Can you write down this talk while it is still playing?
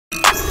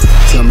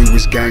tell me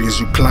which gang is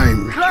you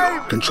claiming.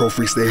 Control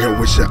freaks, they here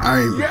with your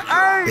aiming.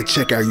 And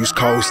check out, use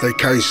code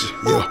STAYNATION.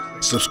 Yeah,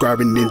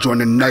 subscribe and then join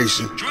the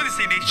nation.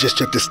 Just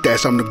check the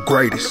stats, I'm the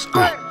greatest.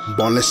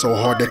 Ballin' so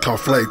hard they call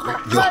flagrant.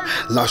 Yeah,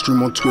 live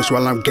stream on Twitch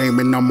while I'm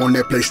gaming. I'm on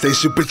that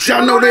PlayStation, but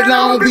y'all know that I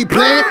don't be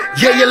playing.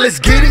 Yeah, let's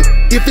get it.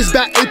 If it's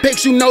about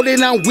Apex, you know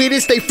that I'm with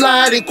it. Stay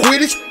fly and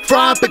quit it.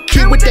 Fry up a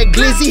kid with that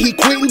glizzy. He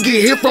quit and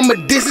get hit from a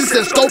distance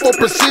and scope for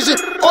precision.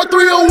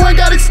 R301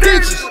 got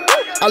extensions.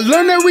 I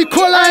learned that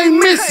recoil, I ain't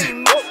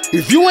missing.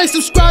 If you ain't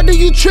subscribed, then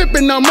you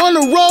tripping. I'm on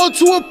the road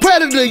to a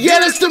predator. Yeah,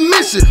 that's the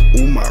mission.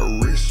 Ooh, my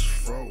wrist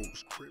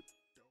froze.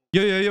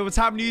 Yo, what's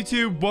happening,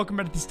 YouTube? Welcome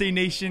back to the Stay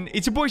Nation.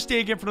 It's your boy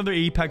Stay again for another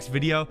Apex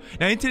video.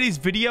 Now, in today's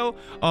video,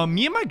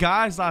 me and my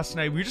guys last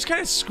night, we were just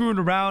kind of screwing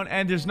around,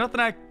 and there's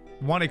nothing I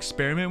want to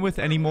experiment with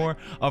anymore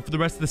for the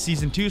rest of the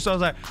season 2. So I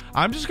was like,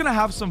 I'm just gonna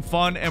have some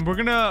fun, and we're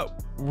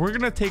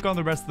gonna take on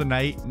the rest of the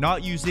night,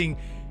 not using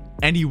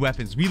any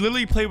weapons. We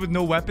literally played with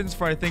no weapons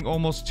for I think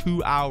almost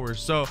 2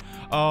 hours. So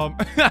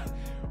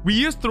we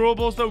use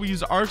throwables though. We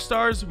use arc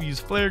stars, we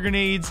use flare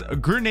grenades,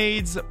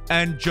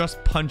 and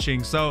just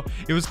punching. So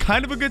it was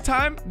kind of a good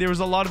time. There was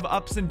a lot of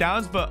ups and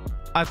downs, but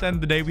at the end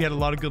of the day, we had a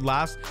lot of good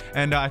laughs,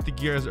 and I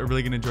think you guys are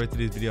really gonna enjoy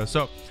today's video.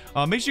 So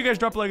make sure you guys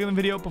drop a like on the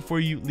video before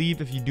you leave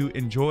if you do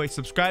enjoy.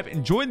 Subscribe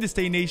and join the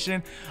Stay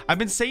Nation. I've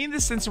been saying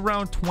this since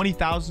around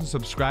 20,000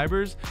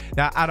 subscribers,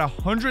 that at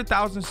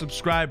 100,000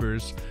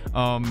 subscribers,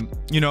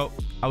 you know,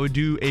 I would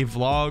do a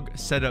vlog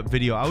setup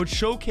video. I would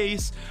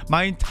showcase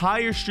my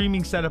entire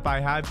streaming setup I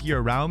have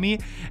here around me,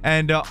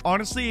 and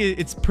honestly,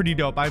 it's pretty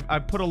dope.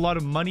 I've put a lot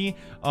of money,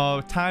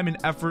 time, and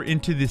effort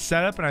into this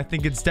setup, and I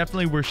think it's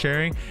definitely worth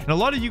sharing. And a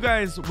lot of you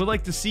guys would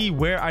like to see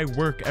where I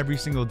work every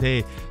single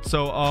day.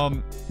 So,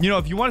 you know,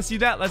 if you want to see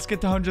that, let's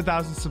get to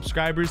 100,000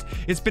 subscribers.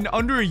 It's been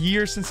under a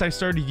year since I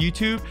started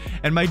YouTube,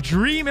 and my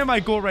dream and my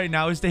goal right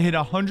now is to hit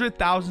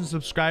 100,000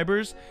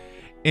 subscribers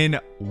in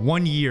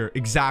 1 year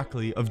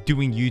exactly of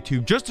doing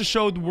YouTube, just to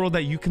show the world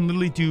that you can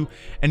literally do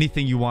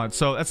anything you want.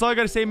 So that's all I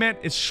gotta say, man.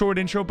 It's a short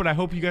intro, but I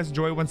hope you guys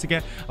enjoy it. Once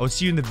again, I will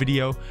see you in the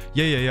video.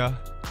 Yeah,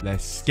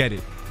 let's get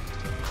it.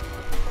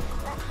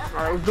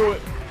 All right, let's do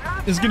it.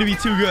 This is gonna be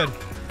too good.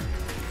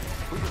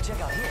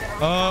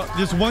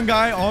 There's one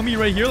guy on me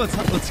right here.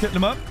 Let's hit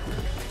him up.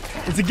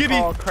 It's a gibby.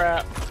 Oh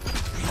crap!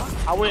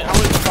 I went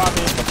to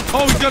Bobby.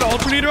 Oh, he's got an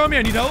alternator on me.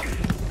 I need help.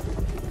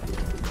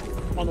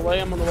 I'm on the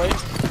way. I'm on the way.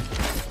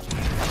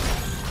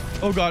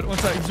 Oh god, one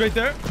sec. He's right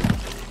there.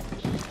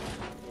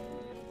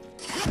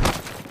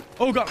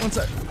 Oh god, one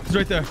sec. He's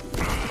right there.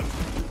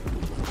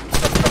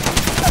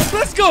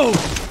 Let's go!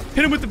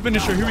 Hit him with the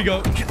finisher. Here we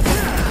go.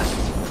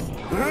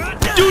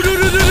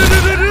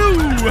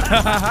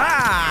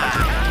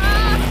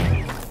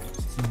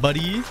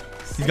 Buddy.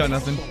 He's got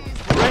nothing.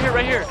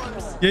 Right here.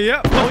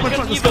 Yeah.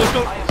 Let's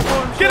go.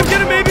 Get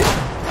him, baby.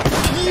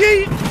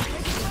 Yeet.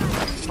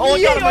 Oh,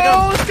 I got him.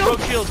 Let's go.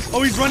 Broke shields.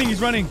 Oh, he's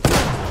running.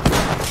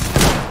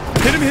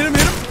 Hit him.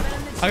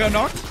 I got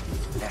knocked.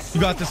 You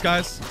got this,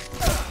 guys.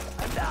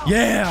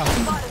 Yeah.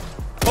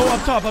 Oh,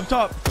 up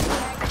top.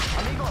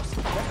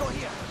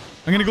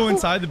 I'm gonna go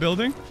inside the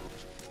building.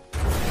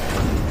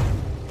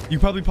 You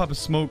probably pop a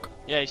smoke.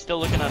 Yeah, he's still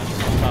looking at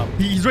us from top.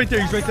 He's right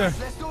there.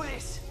 Let's do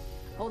this.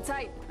 Hold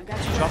tight. I got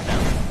you. Drop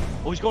down.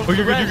 Oh, he's going. Oh,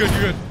 you're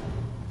good.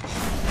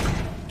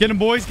 Get him,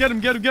 boys. Get him.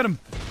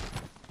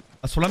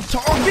 That's what I'm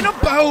talking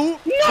about.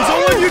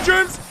 No!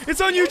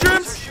 It's on you,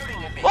 Germs.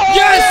 Oh!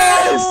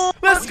 Yes!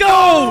 Let's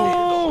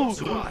go!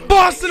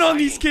 Boston on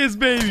these kids,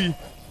 baby.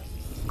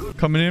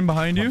 Coming in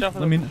behind you.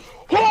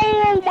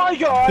 Oh my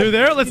god! They're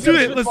there. Let's do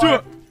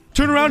it.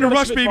 Turn around and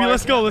rush, baby.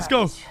 Let's go.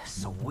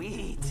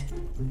 Sweet.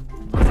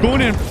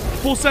 Going in.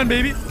 Full send,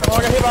 baby. Oh,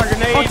 I got hit by a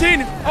grenade.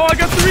 Octane. Oh, I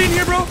got 3 in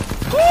here, bro.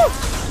 Woo!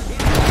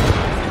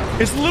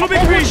 It's a little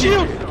bit crazy.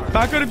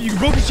 Back out if you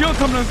broke a shield.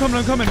 I'm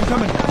coming.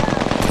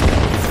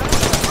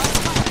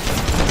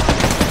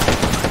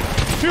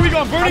 Here we go.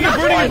 I'm burning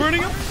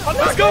him.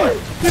 Let's go.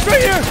 He's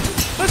right here.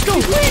 Let's go.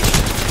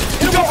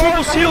 He's got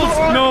purple shields.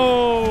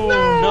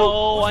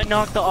 No, I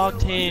knocked the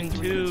Octane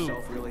too.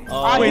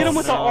 I hit him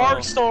with the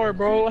arc star,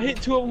 bro. I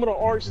hit 2 of them with an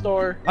arc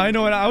star. I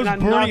know, and I was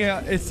burning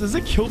it. It says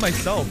I killed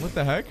myself. What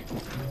the heck?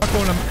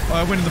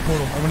 I went in the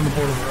portal.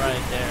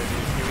 Right there,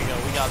 dude. Here we go.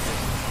 We got this.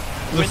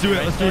 Let's do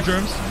it. Let's do it,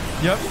 Germs.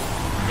 Yep.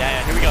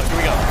 Yeah. Here we go.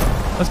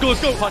 Let's go.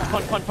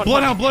 Punch.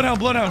 Bloodhound.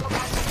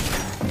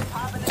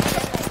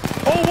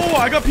 Oh, whoa.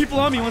 I got people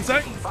on me. 1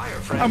 sec.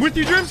 I'm with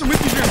you, Germs. I'm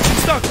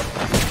stuck.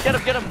 Get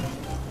him.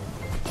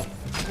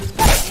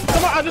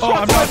 Come on, I just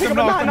want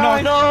I'm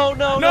knocked.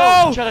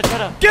 No. Cheddar.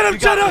 Get him,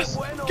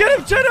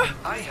 Cheddar.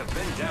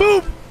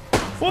 Boop.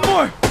 One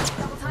more.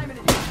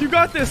 You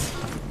got this.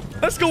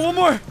 Let's go. One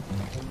more.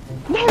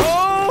 No.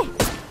 Oh.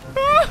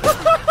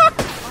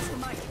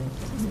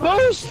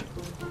 Boost.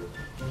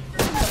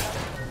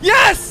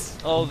 Yes.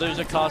 Oh, there's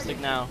a caustic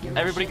now.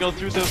 Everybody go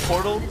through the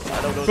portal.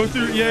 I don't know. Go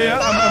through. Yeah.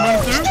 I'm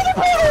running through.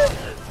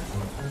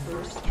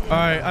 All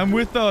right, I'm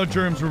with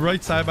Germs. We're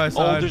right side by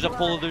side. Oh, there's a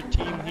full other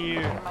team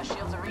here. Oh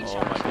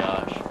my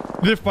gosh.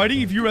 They're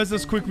fighting. If you res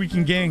us quick, we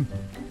can gang.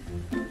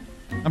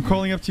 I'm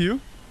crawling up to you.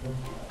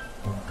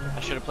 I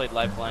should have played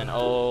Lifeline.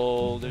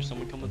 Oh, there's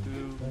someone coming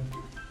through.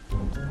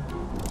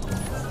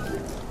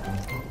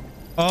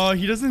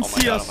 He doesn't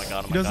see us.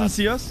 He doesn't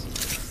see us.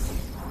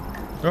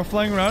 They're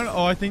flying around.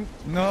 Oh, I think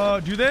no.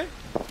 Do they?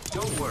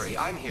 Don't worry,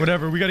 I'm here.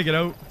 Whatever. We gotta get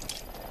out.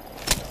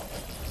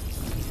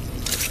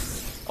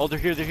 Oh, they're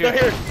here. They're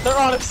here. They're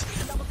on us.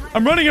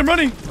 I'm running. I'm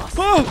running.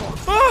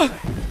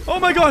 Oh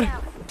my god.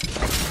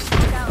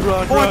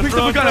 I picked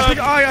up a gun.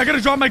 I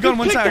gotta drop my gun.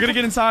 One sec. I gotta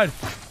get inside.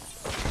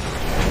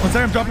 One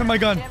sec. I'm dropping my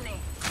gun.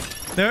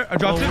 There. I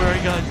dropped it. Where are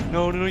you guys?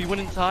 No, you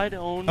went inside.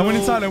 Oh no. I went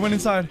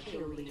inside.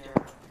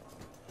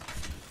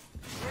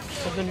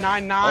 There's a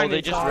 9-9. Oh,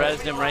 they just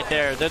rezzed him right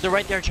there. They're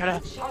right there, Cheddar.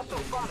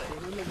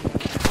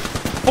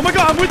 Oh my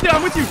god, I'm with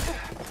you.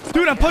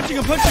 Dude, I'm punching.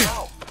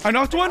 I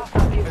knocked one.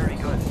 Very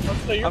good.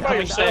 So you're I'm by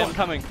coming, yourself. Shay, I'm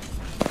coming.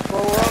 Bro,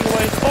 we're on the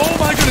way. Oh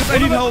my goodness, I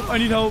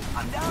need help.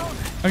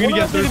 I'm gonna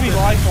get There's thirsty.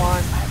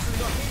 Lifeline.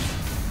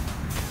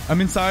 I'm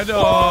inside. If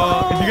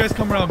you guys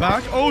come around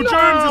back. Oh,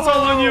 Germs, it's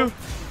all on you.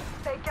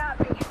 They got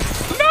me.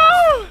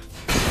 No!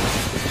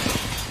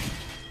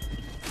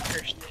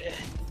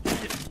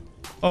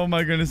 Oh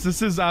my goodness,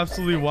 this is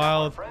absolutely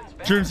wild.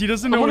 Germs, he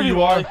doesn't know where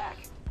you are.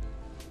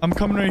 I'm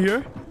coming right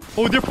here.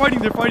 Oh, they're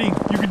fighting. You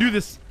can do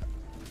this.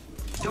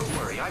 Don't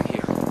worry, I'm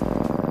here.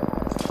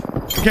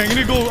 Okay, I'm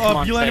gonna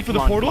go beeline it for the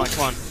portal.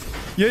 Come on.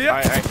 Yeah. All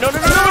right. No.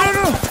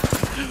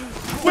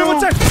 Wait, one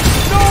sec. No,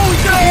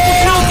 he's got a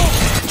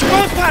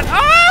bounce pad.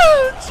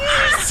 Oh,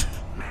 jeez.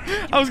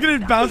 I was gonna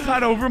bounce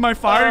pad over my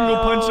fire and go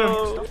punch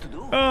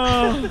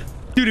him.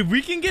 Dude, if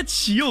we can get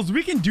shields,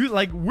 we can do it.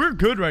 Like, we're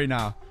good right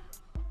now.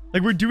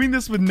 Like, we're doing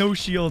this with no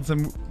shields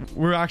and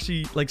we're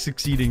actually like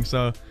succeeding.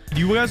 So do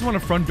you guys want to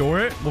front door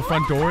it? We'll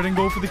front door it and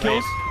go for the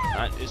kills.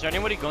 Is there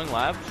anybody going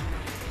lab?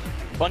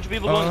 A bunch of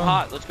people going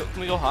hot. Let's go.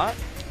 Can we go hot?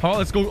 Oh,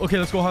 let's go. Okay,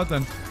 let's go hot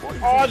then.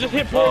 Oh, I just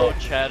hit portal. Oh,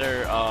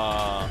 Cheddar.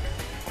 I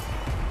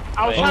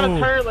was trying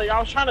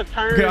to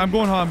turn. Okay, I'm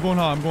going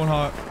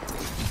hot.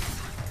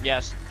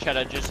 Yes,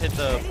 Cheddar. Just hit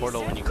the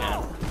portal when you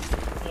can.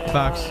 Yeah,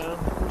 Facts.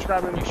 I'm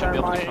grabbing You should be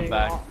able to come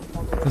back.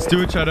 Let's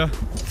do it, Cheddar.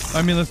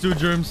 Let's do it,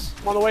 Germs.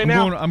 I'm on the way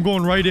now. I'm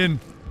going right in.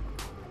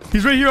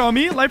 He's right here on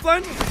me.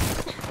 Lifeline.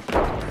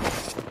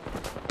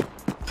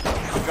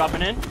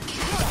 Dropping in.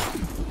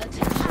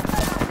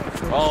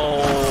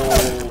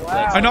 Oh.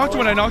 I knocked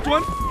one.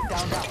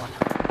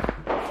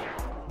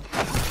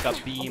 Got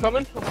beam.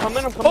 I'm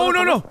coming. Oh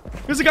no.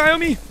 There's a guy on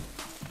me.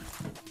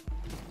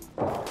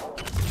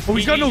 Oh,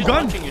 he's got no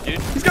gun. You,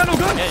 dude. He's got no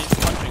gun. Yeah, he's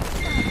punching.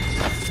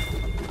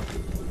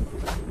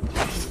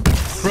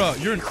 Bro,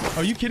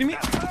 are you kidding me?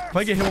 If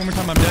I get hit one more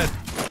time, I'm dead.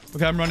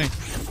 Okay, I'm running.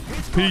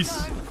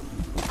 Peace.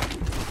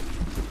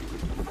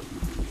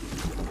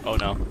 Oh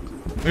no.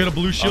 I got a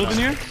blue shield in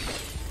here.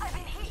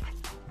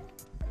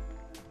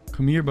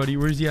 Come here, buddy.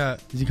 Where's he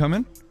at? Is he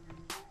coming?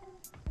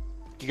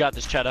 You got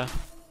this, Cheddar.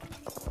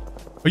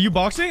 Are you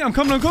boxing? I'm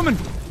coming.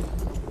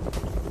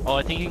 Oh,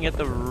 I think you can get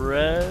the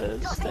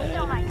rest.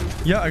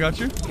 Yeah, I got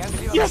you.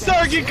 Yes,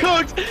 sir. Get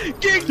cooked.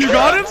 You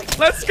got him?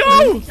 Let's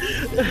go.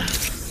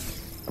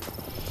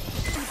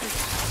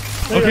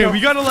 Okay, we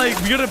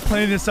gotta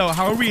plan this out.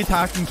 How are we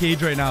attacking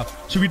Cage right now?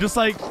 Should we just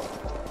like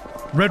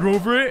Red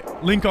Rover it,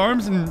 link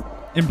arms, and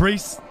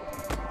embrace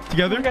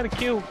together? We got a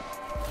kill.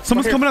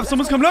 Someone's coming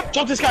up.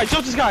 Jump this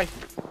guy.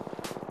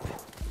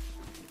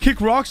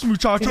 Kick rocks,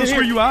 muchachos.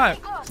 Where you at?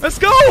 Let's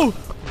go.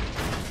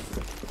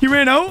 He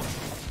ran out.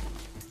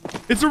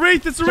 It's a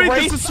wraith. It's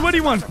a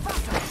sweaty one.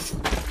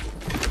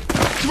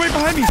 She's right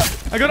behind me.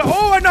 I got.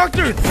 Oh, I knocked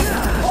her.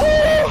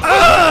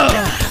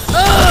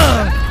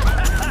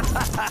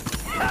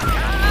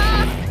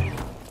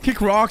 Kick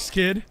rocks,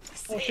 kid.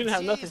 Oh, she didn't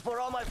have nothing.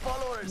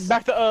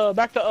 Back to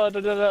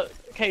the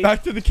cage.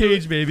 Back to the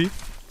cage, baby.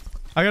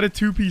 I got a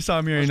 2-piece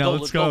on me right now.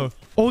 Let's go.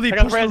 Oh, they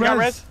pushed the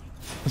res.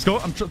 Let's go.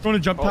 I'm throwing a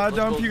jump pad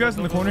down for you guys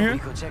in the corner here.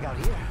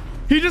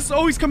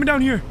 He's coming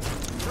down here.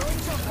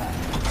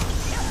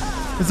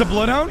 Is it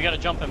Bloodhound? We gotta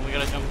jump him.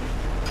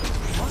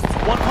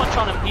 One punch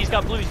on him. He's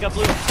got blue.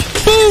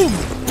 Boom!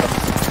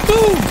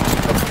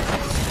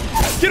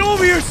 Get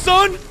over here,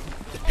 son!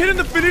 Hitting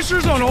the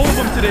finishers on all of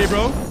them today,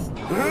 bro.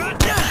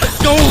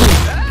 Let's go!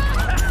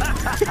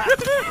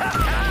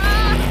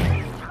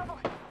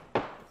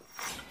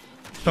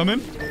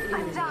 Coming.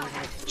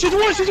 She's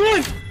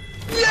won.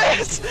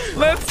 Yes!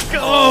 Let's go!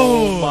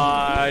 Oh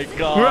my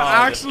god. We're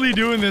actually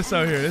doing this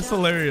out here. It's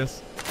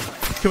hilarious.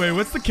 Okay, wait,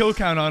 what's the kill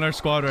count on our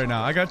squad right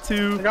now? I got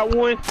 2. I got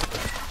 1.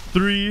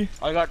 3.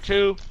 I got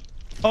 2.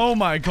 Oh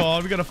my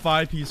god, we got a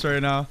 5-piece right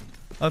now.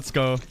 Let's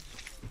go.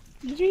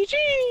 GG!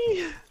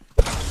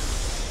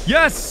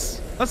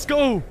 Yes! Let's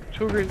go!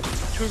 2 grenades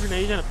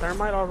and a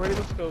thermite already.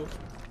 Let's go.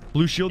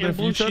 Blue shield And and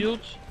blue blue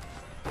shields.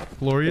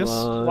 Glorious.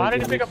 Why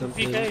did he pick up the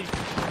PK?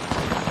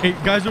 Hey,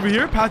 guys over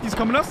here. Pathy's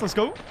coming us. Let's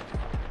go.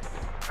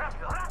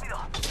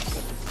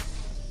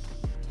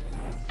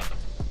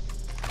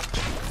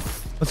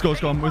 Let's go.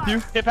 I'm with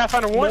you. Hit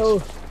Pathfinder once. No.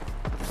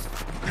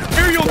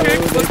 Here you okay?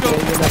 Let's go.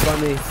 Ganging up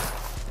on me.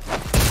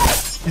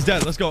 He's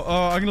dead. Let's go.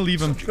 I'm gonna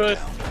leave him. Good.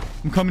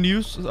 I'm coming to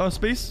you,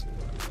 Space.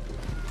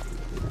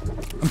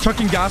 I'm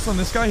chucking gas on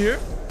this guy here.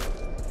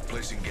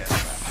 Placing gas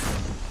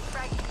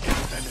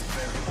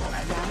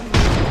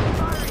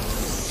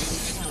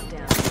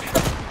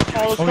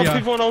Oh, let's Oh, yeah.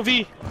 people in OV.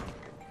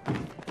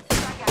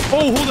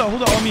 Oh, hold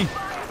on, on me.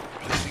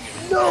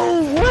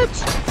 No, what?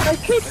 I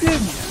kicked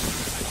him.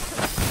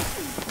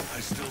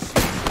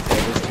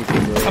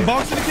 I'm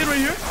boxing the kid right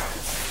here.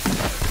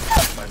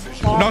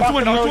 Oh, Knocked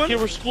one. Kid,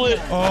 we're split.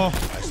 Oh.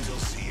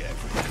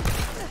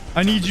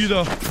 I need you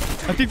though.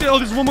 I think oh,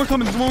 there's one more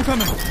coming.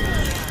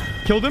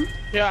 Killed him.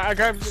 Yeah, I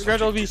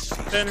grabbed OV's.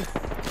 Then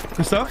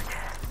Good stuff.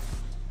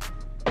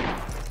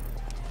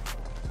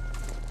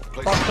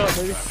 boxed up,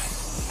 baby.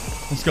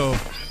 Let's go.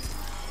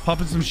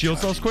 Popping some shield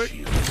cells quick.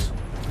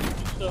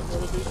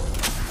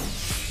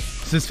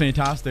 This is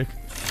fantastic.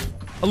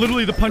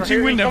 Literally, the punching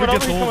here, win never coming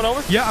gets over, old. coming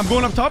over. Yeah, I'm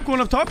going up top.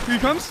 Here he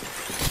comes.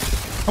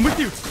 I'm with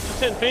you.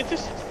 Send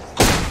Fantas.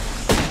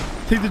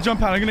 Take the jump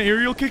pad. I'm gonna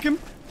aerial kick him.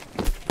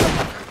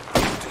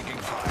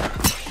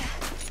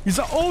 He's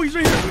right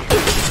here.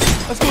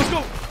 Let's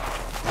go.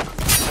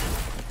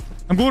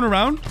 I'm going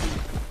around.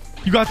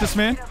 You got this,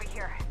 man.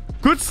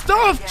 Good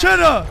stuff,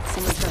 Cheddar.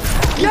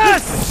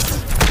 Yes.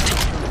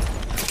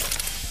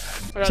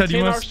 Cheddar,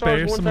 you want to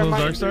spare some of those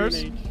Dark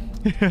Stars?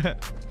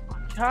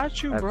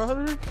 Got you,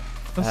 brother.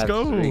 Let's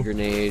go. 3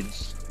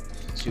 grenades.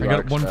 2 I got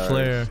arc 1 stars.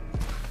 flare.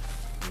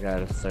 I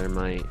got a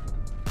thermite.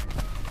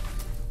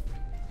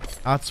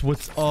 That's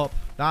what's up.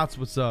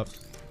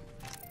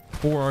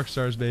 4 arc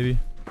stars, baby.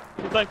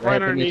 He's like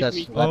Right right beneath underneath us.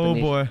 me. Oh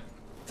beneath. boy.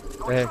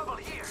 Right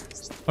here.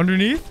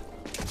 Underneath?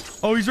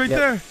 Oh, he's right Yep.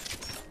 there.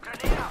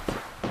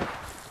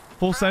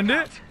 Full send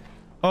it.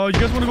 Oh, you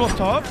guys want to go up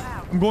top?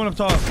 I'm going up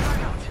top.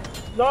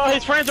 No,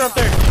 his friends are up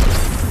there.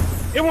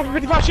 Hit one for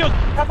 55 shields.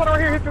 Half one over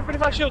here, hit for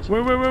 55 shields.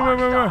 Where?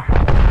 Right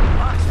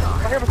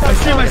here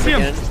I see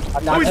him. Again.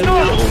 Oh, he's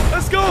not.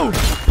 Let's go.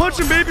 Punch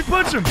him, baby.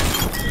 Punch him.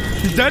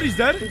 He's dead.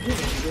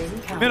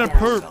 Man, a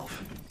perp.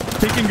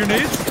 Taking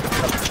grenades.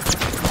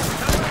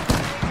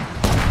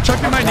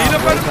 Chucking my nade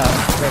up at him.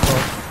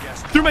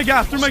 Through my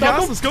gas.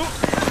 Let's go.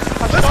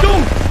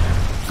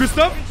 Good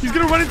stuff. He's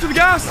going to run into the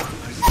gas.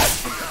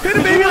 Hit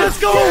him, baby. Let's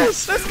go.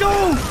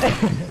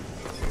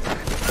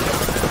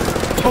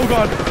 Oh,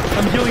 God.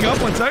 I'm healing up.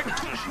 1 sec.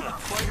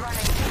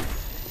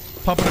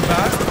 Popping it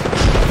back.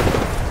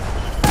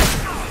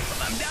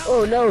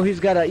 Oh no, he's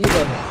got a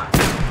Eva.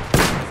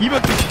 You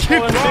about to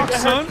kick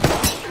rocks, son.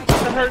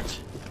 That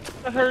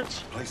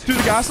hurts. Do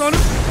the gas on him.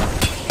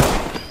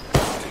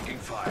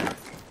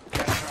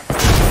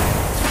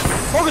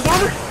 Focus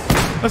over.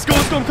 Let's go.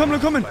 I'm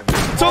coming.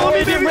 It's all on me,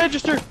 He didn't baby.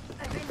 register.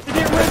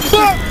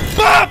 Bop.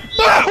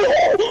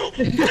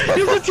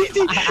 He was a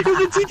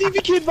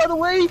TTV kid, by the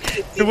way.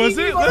 It was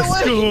it?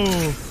 Let's go.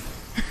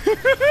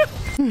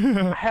 I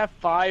have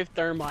 5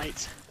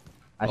 thermites.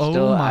 I Oh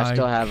still my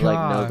have like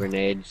no God.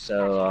 grenades,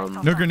 so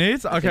No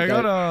grenades? Okay, I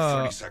got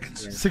 30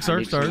 seconds. 6 I arc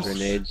need some stars.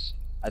 grenades.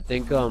 I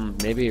think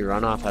maybe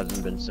runoff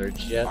hasn't been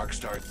searched yet. Arc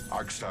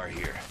star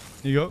here.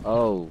 You go.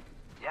 Oh,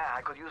 Yeah,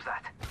 I could use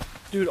that.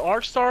 Dude,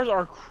 arc stars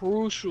are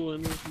crucial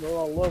in this,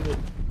 bro. I love it.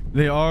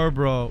 They are,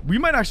 bro. We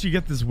might actually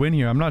get this win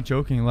here. I'm not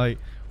joking. Like,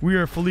 we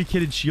are fully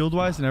kitted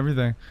shield-wise and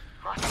everything.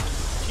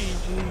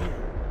 GG.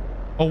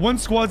 Oh, 1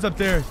 squad's up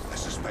there. I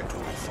suspect we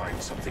will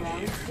find something Round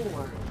here.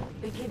 4.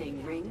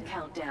 Beginning ring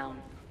countdown.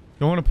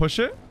 Don't want to push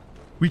it?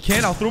 We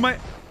can. I'll throw my...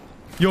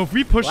 Yo, if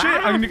we push it,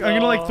 I'm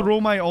gonna like throw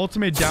my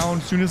ultimate down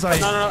as soon as I...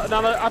 No.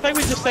 I think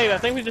we just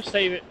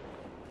save it.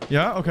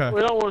 Yeah? Okay.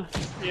 We don't want...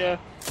 Yeah.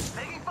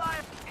 Taking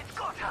fire. It's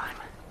go time.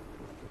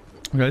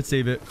 Okay, let's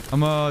save it. I'm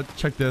gonna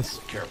check this.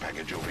 Care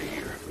package over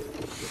here.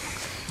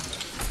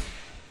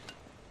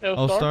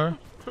 L-Star.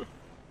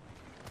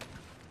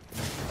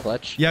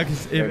 clutch. Yeah,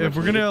 because if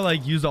we're gonna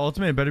like use the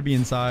ultimate, it better be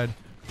inside.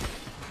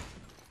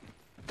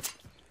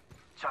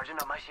 Charging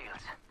up my shields.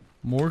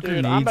 More Dude,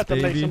 grenades, I'm about to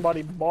make baby.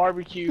 somebody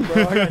barbecue,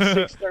 bro. I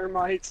got 6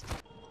 thermites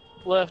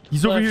left.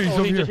 He's over here, he's oh,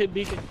 over he here. just hit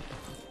beacon.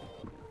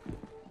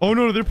 Oh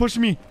no, they're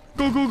pushing me.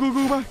 Go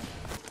back.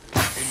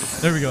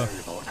 There we go.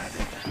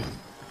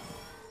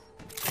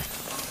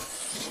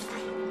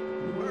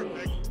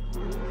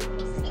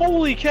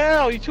 Holy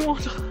cow, you 2 on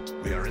top.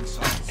 We are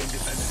inside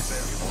independent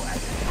variable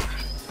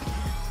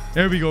active.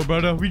 There we go,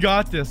 brother. We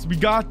got this. We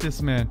got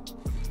this, man.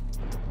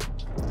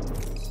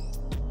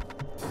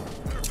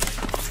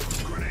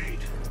 Grenade.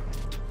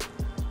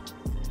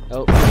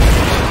 Oh,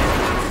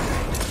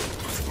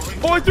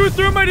 Oh, I threw a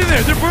thermite in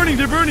there. They're burning.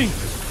 We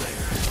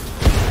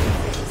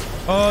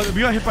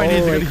got hit by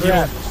nades. I holy gotta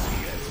crap. heal.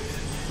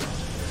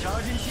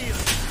 Charging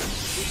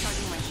shields.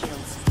 Recharging my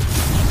shields.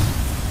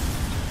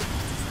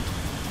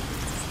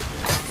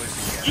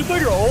 You threw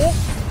your ult?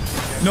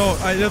 No,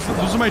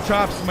 those are my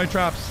traps.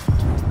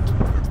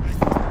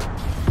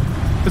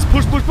 Let's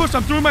push.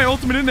 I'm throwing my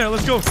ultimate in there.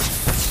 Let's go.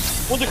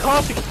 What's it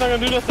costing? It's not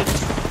gonna do nothing.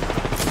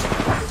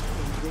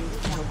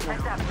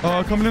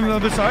 Coming in the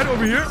other side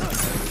over here.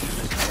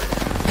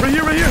 Right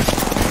here.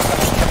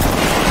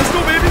 Let's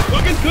go, baby.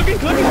 Cooking.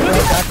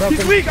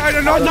 He's weak. I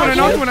knocked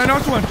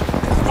one.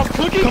 I'm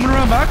cooking. Coming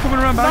around back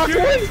Knocked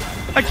here. one.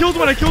 I killed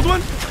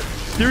one.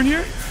 They're in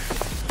here.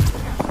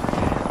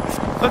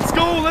 Let's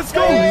go. Let's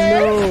go.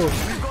 No.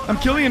 I'm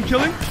killing. I'm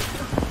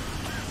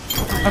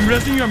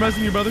resing you. I'm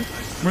resing you, brother.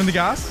 We're in the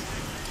gas.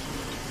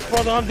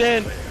 Brother, I'm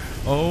dead.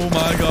 Oh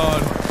my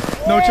god.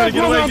 No, try to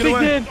get away. Get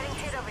away. Getting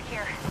hit over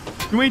here.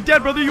 You ain't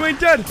dead, brother. You ain't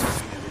dead.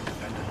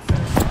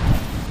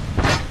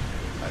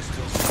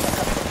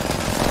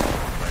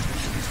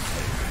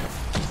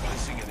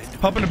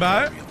 Popping a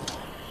bat.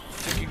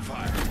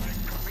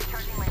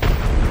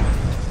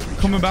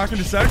 Coming back in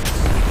a sec.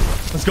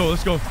 Let's go.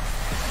 Let's go.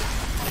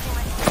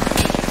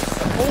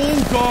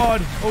 Oh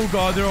god. Oh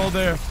god. They're all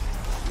there.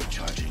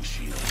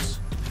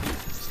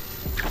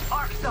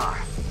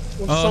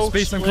 So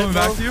Space, I'm split, coming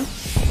bro. back to you.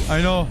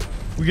 I know.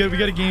 We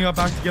gotta gang up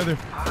back together.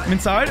 I'm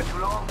inside.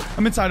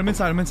 I'm inside. I'm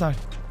inside.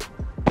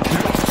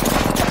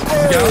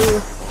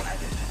 Yeah.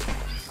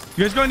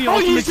 You guys got any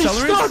ultimate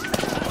accelerants?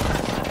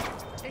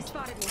 They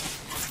spotted me.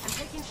 I'm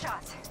taking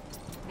shots.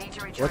 Need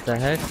to recharge. What the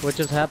heck? What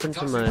just happened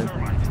to my...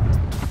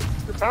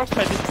 The bounce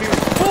pad disappeared.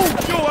 Oh,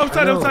 yo,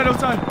 outside. No.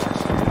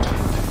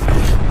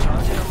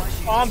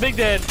 Oh, I'm big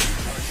dead.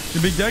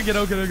 You big dead. Get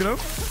out. He's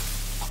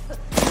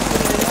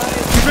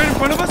right in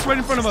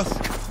front of us.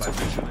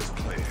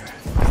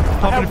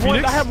 Popping a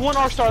Phoenix. I have one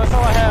R-Star, that's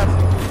all I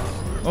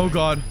have. Oh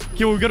god.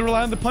 Okay, we gotta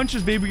rely on the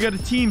punches, baby. We got a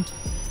team.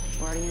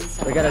 Already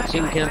inside. We got a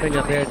team camping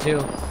up there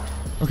too.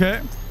 Okay.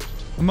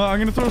 I'm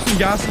gonna throw some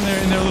gas in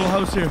their little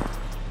house here.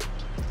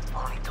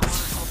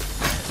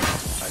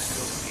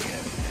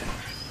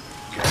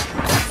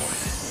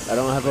 I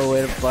don't have a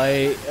way to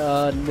fight.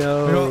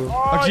 No.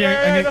 Oh, Actually,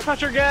 yeah, that's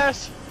not your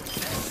gas.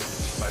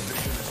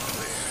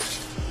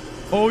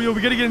 Oh, yo,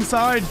 we gotta get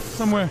inside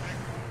somewhere.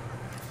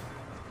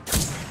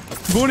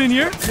 Going in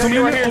here. Coming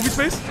in right here. here. Open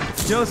space.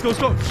 Yeah, let's go.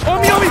 On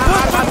me.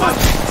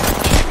 Punch.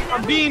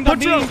 I'm beamed.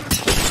 Punch it out.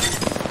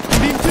 I'm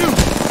being too.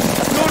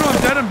 No,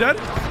 I'm dead.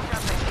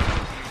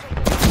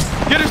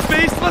 Get her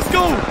space. Let's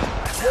go.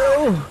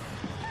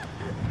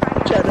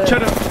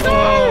 Cheddar.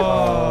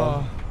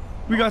 Oh.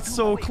 We got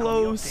so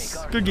close.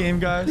 Good game,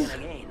 guys.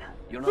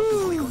 You're not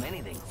too quick on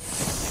anything.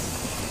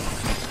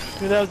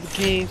 Dude, that was the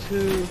game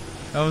too.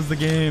 That was the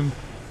game.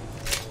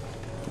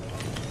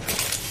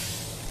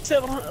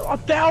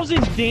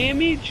 1,000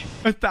 damage.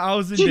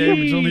 1,000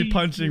 damage. Only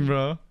punching,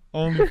 bro.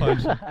 Only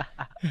punching.